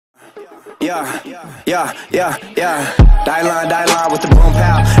Yeah. Die line with the boom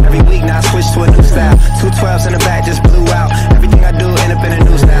pow. Every week now I switch to a new style. 212s in the back just blew out. Everything I do end up in the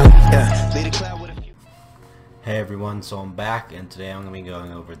news now. Yeah. Lead a cloud with a few. Hey everyone, so I'm back, and today I'm going to be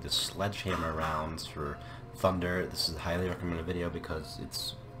going over the sledgehammer rounds for Thunder. This is a highly recommended video because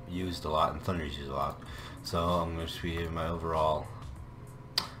it's used a lot and Thunder's used a lot. So I'm going to be giving my overall.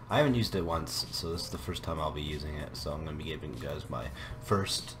 I haven't used it once, so this is the first time I'll be using it. So I'm going to be giving you guys my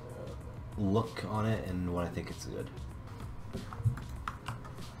first look on it and what I think it's good.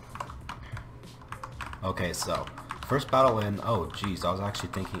 Okay, so first battle in. Oh geez, I was actually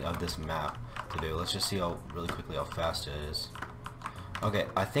thinking of this map to do. Let's just see really quickly how fast it is. Okay,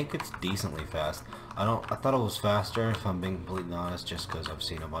 I think it's decently fast. I thought it was faster, if I'm being completely honest, just because I've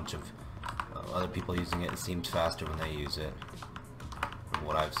seen a bunch of other people using it. It seems faster when they use it, from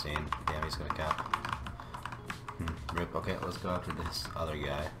what I've seen. Damn, he's gonna cap. Rip. Okay, let's go after this other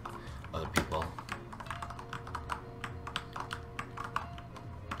guy. Other people.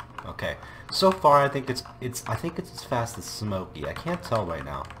 Okay, so far I think it's as fast as Smokey. I can't tell right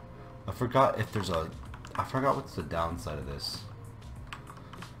now. I forgot what's the downside of this.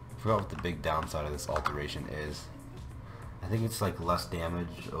 I forgot what the big downside of this alteration is. I think it's like less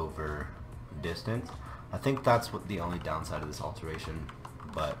damage over distance. I think that's what the only downside of this alteration.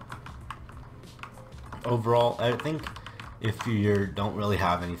 But overall, I think if you don't really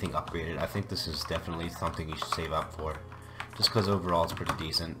have anything upgraded, I think this is definitely something you should save up for. Just because overall it's pretty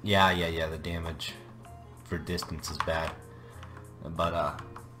decent. Yeah, the damage for distance is bad. But,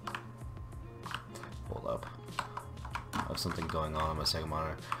 hold up. I have something going on my second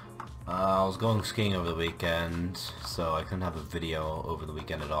monitor. I was going skiing over the weekend, so I couldn't have a video over the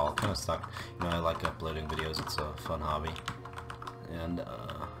weekend at all. Kind of sucked. You know, I like uploading videos. It's a fun hobby. And,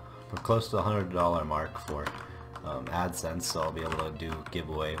 we're close to the $100 mark for AdSense, so I'll be able to do a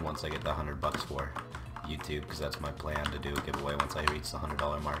giveaway once I get the $100 for YouTube, because that's my plan, to do a giveaway once I reach the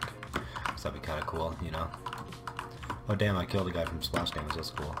 $100 mark. So that'd be kind of cool, you know. Oh damn, I killed a guy from Splash Damage.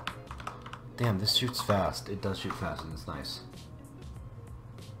 That's cool. Damn, this shoots fast. It does shoot fast, and it's nice.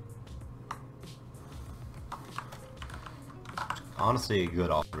 Honestly, a good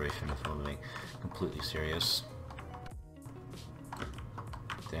alteration if I'm being completely serious.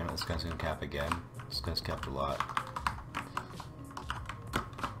 Damn it, this guy's gonna cap again. This guy's capped a lot.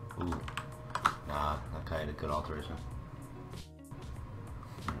 Ooh. Nah, that guy had a good alteration.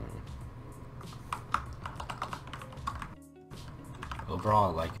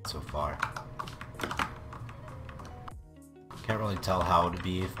 Overall, I like it so far. Can't really tell how it would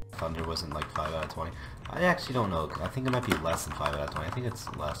be if Thunder wasn't like 5 out of 20. I actually don't know. I think it might be less than 5 out of 20. I think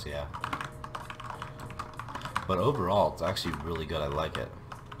it's less, yeah. But overall, it's actually really good. I like it.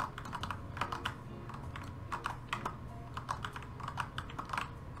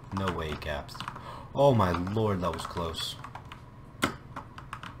 No way he caps. Oh my lord, that was close.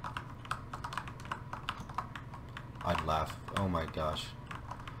 I'd laugh. Oh my gosh.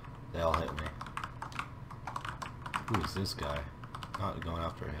 They all hit me. Who is this guy? Not going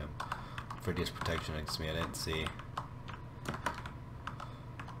after him. For his protection against me, I didn't see.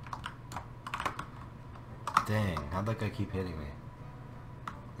 Dang, how'd that guy keep hitting me?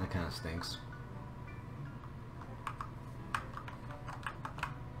 That kind of stinks.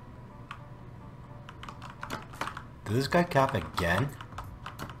 Did this guy cap again?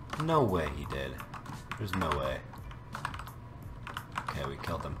 No way he did. There's no way. Okay, we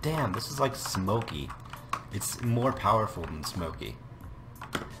killed him. Damn, this is like Smokey. It's more powerful than Smokey.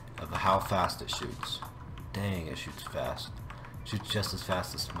 Of how fast it shoots. Dang, it shoots fast. Shoots just as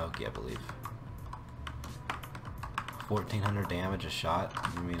fast as Smokey, I believe. 1400 damage a shot?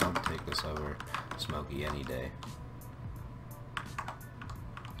 I mean, I'll take this over Smokey any day.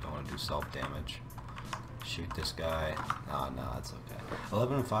 Don't want to do self-damage. Shoot this guy. Oh, no, that's okay.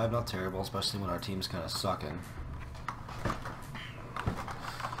 11 and 5, not terrible, especially when our team's kind of sucking.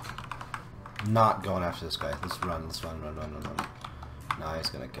 Not going after this guy. Let's run. Nah, he's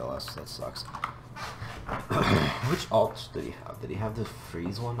gonna kill us. That sucks. Which alts did he have? Did he have the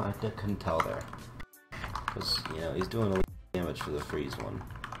freeze one? I couldn't tell there. Because, you know, he's doing a lot of damage for the freeze one.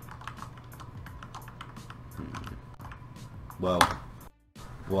 Whoa.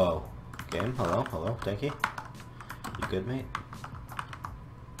 Whoa. Game? Hello, Tanki? You good, mate?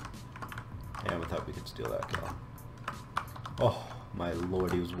 Yeah, we thought we could steal that kill. Oh, my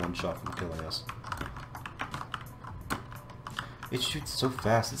lord, he was one shot from killing us. It shoots so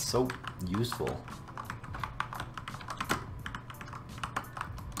fast, it's so useful.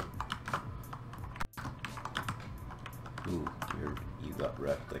 Ooh, you got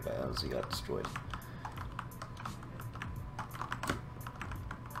wrecked. That guy honestly got destroyed.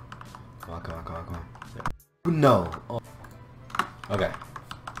 Come on, come on, come on, come on. There. No! Oh. Okay.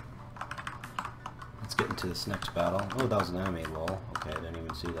 Let's get into this next battle. Oh, that was an enemy, lol. Okay, I didn't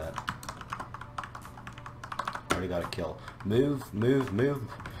even see that. Already got a kill. Move, move, move.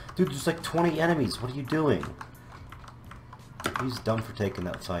 Dude, there's like 20 enemies. What are you doing? He's dumb for taking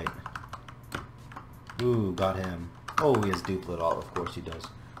that fight. Ooh, got him. Oh, he has duplicate all. Of course he does.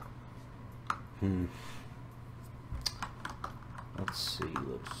 Let's see,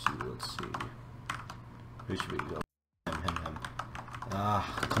 let's see, let's see. Who should we go? Him. Ah,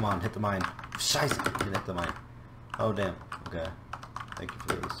 come on, hit the mine. Scheiße, didn't hit the mine. Oh, damn. Okay. Thank you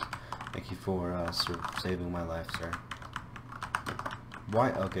for this. Thank you for saving my life, sir.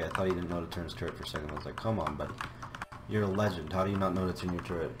 Why? Okay, I thought he didn't know to turn his turret for a second. I was like, come on, buddy. You're a legend. How do you not know to turn your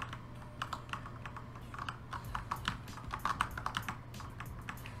turret?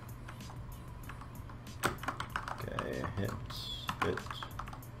 Okay, hit.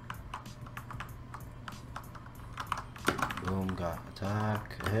 Boom, got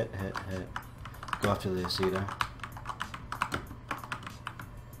attack. Hit. Go after the Asita.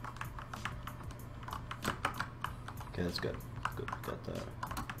 Okay, that's good. Good, got that.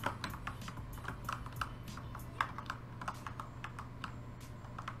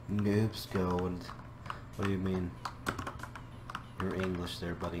 Noobs go. What do you mean? You're English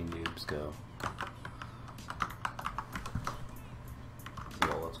there, buddy. Noobs go.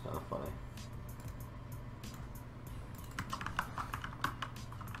 Well, that's kind of funny.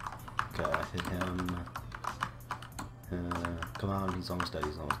 Okay, I hit him. Come on, he's almost dead.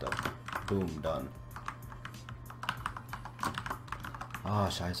 Boom, done. Ah,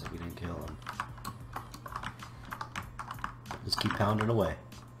 scheiße, we didn't kill him. Just keep pounding away.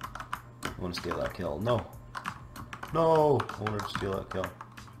 I want to steal that kill. No! No! I want to steal that kill.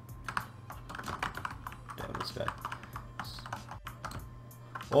 Damn, this guy.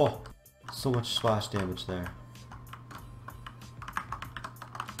 Oh! So much splash damage there.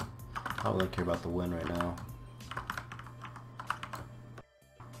 I don't really care about the win right now.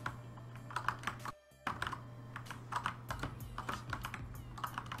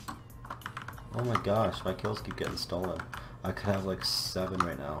 Oh my gosh, my kills keep getting stolen. I could have like 7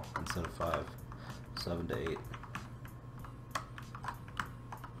 right now instead of 5. 7 to 8.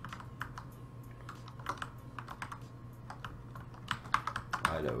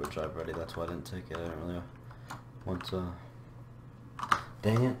 I had overdrive ready, that's why I didn't take it. I didn't really want to...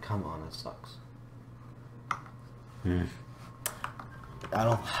 Dang it, come on, it sucks.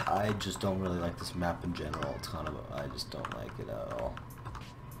 I just don't really like this map in general. It's kind of, I just don't like it at all.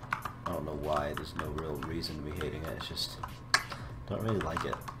 I don't know why, there's no real reason to be hating it, it's just, don't really like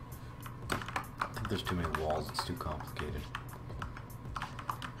it. I think there's too many walls, it's too complicated.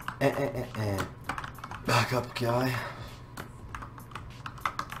 Back up, guy.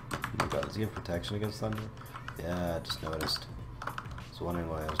 Oh my god, does he have protection against thunder? Yeah, I just noticed. I was wondering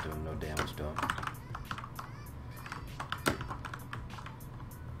why I was doing no damage to him.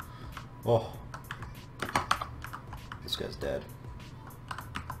 Oh. This guy's dead.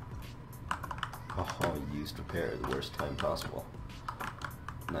 Oh, you used repair at the worst time possible.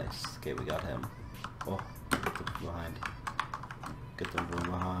 Nice. Okay, we got him. Oh, get them from behind. Get them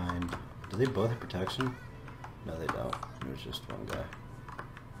from behind. Do they both have protection? No, they don't. There's just one guy.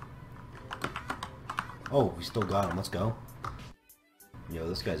 Oh, we still got him. Let's go. Yo,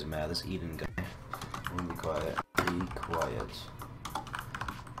 this guy's mad. This Eden guy. I'm gonna be quiet. Be quiet.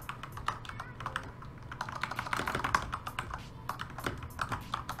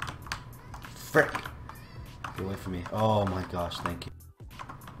 Frick! Get away from me. Oh my gosh, thank you.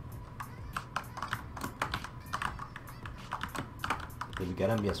 Did we get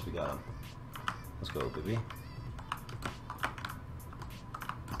him? Yes, we got him. Let's go, baby.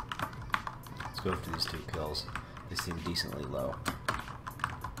 Let's go after these 2 kills. They seem decently low.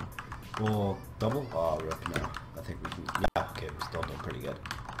 Oh, double? Oh, rip now. I think we can... Yeah, okay, we're still doing pretty good.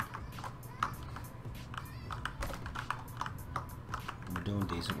 We're doing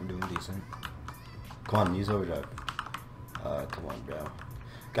decent. Come on, use overdrive. Come on, bro.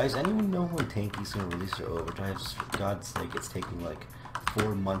 Guys, anyone know when Tanki's gonna release their overdrives? For God's sake, it's taking like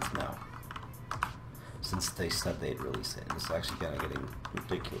 4 months now since they said they'd release it, and it's actually kind of getting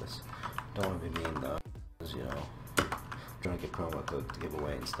ridiculous. Don't want to be mean though, because you know, I'm trying to get promo code to give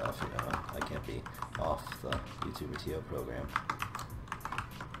away and stuff. You know, I can't be off the YouTube TO program.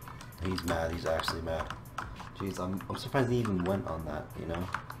 He's mad. He's actually mad. Jeez, I'm surprised he even went on that. You know.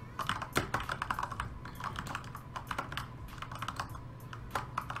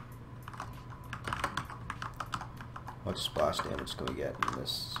 How much splash damage can we get in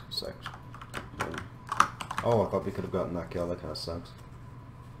this section? Oh, I thought we could have gotten that kill. That kind of sucks.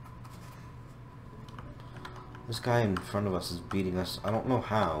 This guy in front of us is beating us. I don't know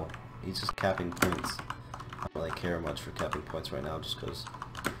how. He's just capping points. I don't really care much for capping points right now just because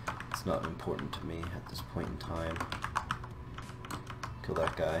it's not important to me at this point in time. Kill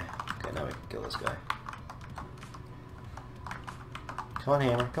that guy. Okay, now we can kill this guy. Come on,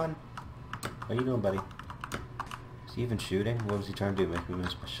 Hammer. Come on. What are you doing, buddy? Is he even shooting? What was he trying to do? Make me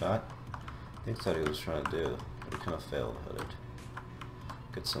miss my shot? I think that's what he was trying to do, but he kind of failed at it.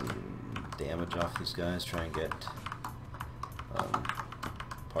 Get some damage off these guys. Try and get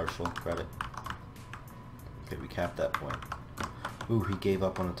partial credit. Okay, we capped that point. Ooh, he gave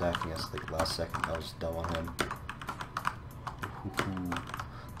up on attacking us like last second. That was dumb on him. Ooh.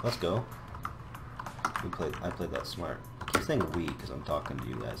 Let's go. I played that smart. I keep saying we because I'm talking to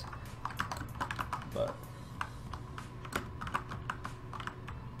you guys. But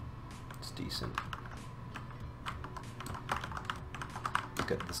it's decent.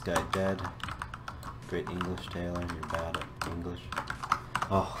 Get this guy dead. Great English, Taylor. You're bad at English.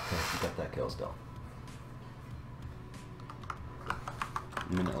 Oh, okay, you got that kill still.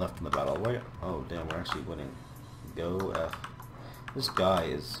 A minute left in the battle. Where? Oh, damn, we're actually winning. Go F. This guy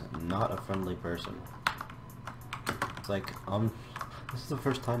is not a friendly person. It's like, this is the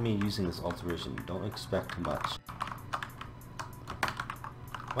first time me using this alteration. Don't expect much.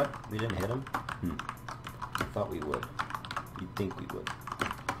 What? We didn't hit him? I thought we would. You'd think we would.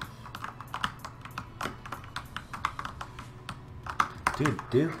 Dude,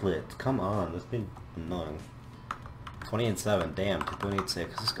 duplet, come on, that's been annoying. 20 and 7, damn,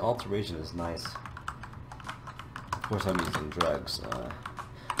 2.86. This alteration is nice. Of course I'm using drugs.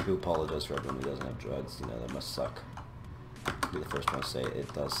 I do apologize for everyone who doesn't have drugs, you know, that must suck. I'll be the first one to say it,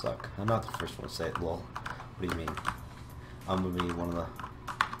 it does suck. I'm not the first one to say it, lol. What do you mean? I'm gonna be one of the...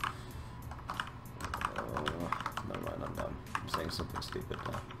 never mind, I'm dumb. I'm saying something stupid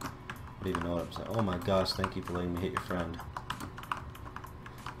now. I don't even know what I'm saying. Oh my gosh, thank you for letting me hit your friend.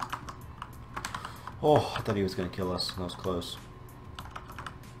 Oh, I thought he was going to kill us. That was close.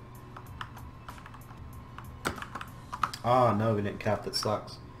 Ah, no, we didn't cap. That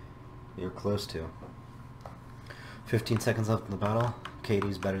sucks. We were close to. 15 seconds left in the battle.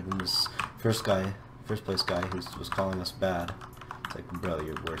 Katie's better than this first place guy who was calling us bad. It's like, bro,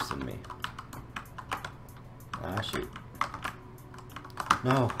 you're worse than me. Ah, shoot.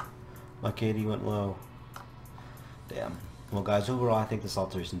 No! My Katie went low. Damn. Well guys, overall I think this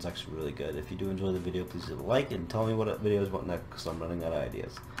alteration is actually really good. If you do enjoy the video, please leave a like and tell me what videos want next because I'm running out of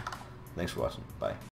ideas. Thanks for watching. Bye.